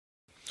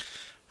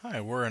Hi,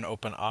 we're in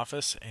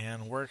OpenOffice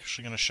and we're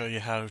actually going to show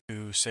you how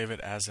to save it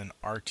as an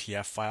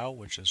RTF file,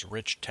 which is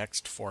rich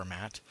text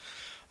format.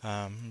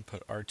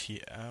 Put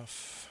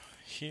RTF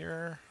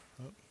here,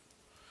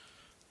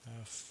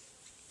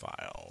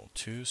 file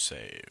to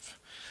save.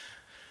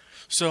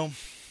 So,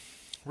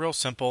 real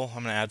simple.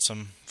 I'm going to add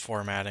some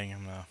formatting.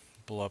 I'm going to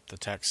blow up the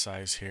text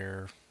size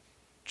here,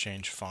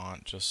 change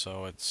font just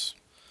so it's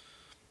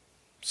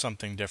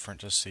something different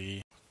to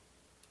see.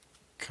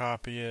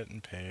 Copy it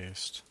and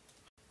paste.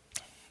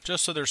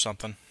 Just so there's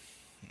something,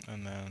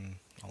 and then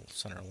I'll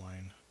center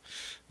line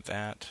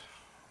that,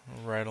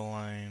 right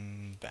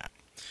align that.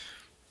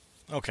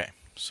 Okay,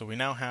 so we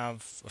now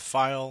have a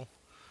file.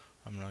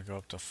 I'm going to go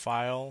up to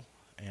File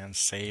and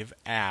Save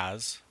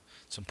As.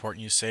 It's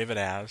important you save it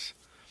as.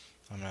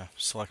 I'm going to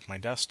select my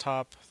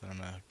desktop, then I'm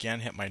going to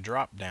again hit my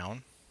drop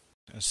down.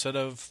 Instead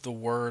of the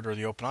Word or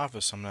the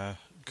OpenOffice, I'm going to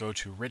go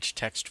to Rich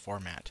Text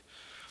Format,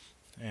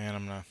 and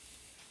I'm going to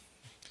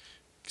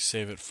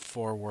save it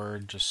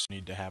forward. Just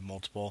need to have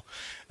multiple.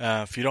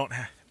 If you don't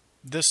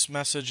this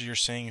message you're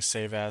seeing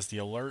save as, the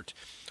alert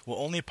will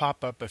only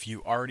pop up if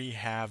you already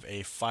have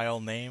a file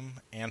name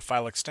and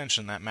file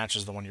extension that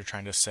matches the one you're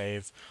trying to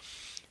save.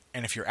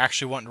 And if you're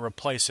actually wanting to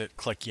replace it,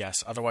 click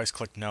yes. Otherwise,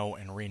 click no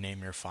and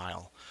rename your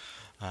file.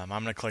 I'm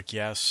going to click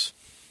yes.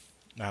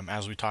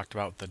 As we talked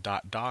about with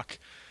the .doc,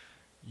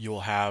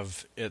 you'll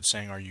have it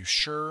saying, "Are you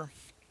sure?"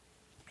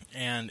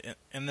 And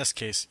in this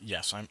case,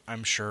 yes,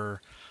 I'm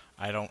sure.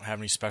 I don't have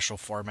any special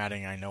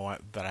formatting I know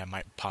that I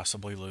might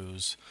possibly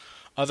lose.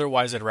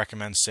 Otherwise, I'd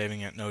recommend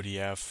saving it in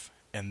ODF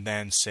and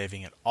then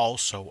saving it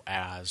also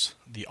as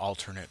the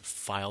alternate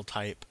file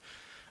type,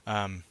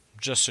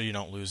 just so you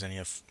don't lose any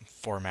of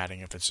formatting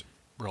if it's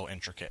real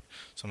intricate.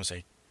 So I'm going to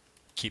say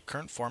keep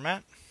current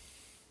format,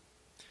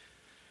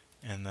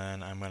 and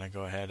then I'm going to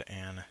go ahead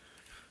and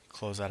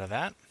close out of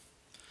that.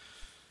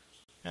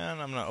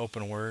 And I'm going to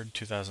open Word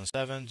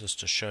 2007 just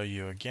to show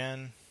you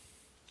again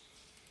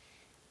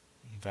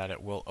that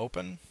it will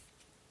open.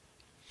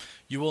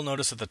 You will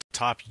notice at the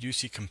top you do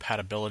see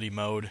compatibility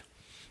mode,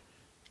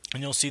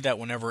 and you'll see that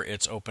whenever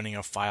it's opening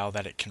a file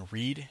that it can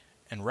read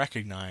and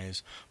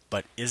recognize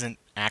but isn't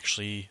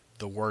actually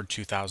the Word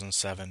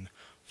 2007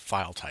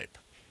 file type.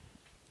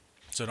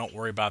 So don't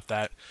worry about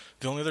that.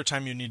 The only other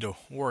time you need to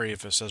worry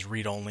if it says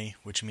read only,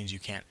 which means you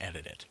can't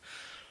edit it.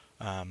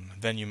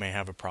 Then you may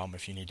have a problem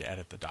if you need to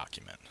edit the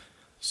document.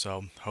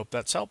 So hope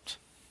that's helped.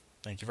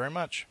 Thank you very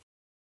much.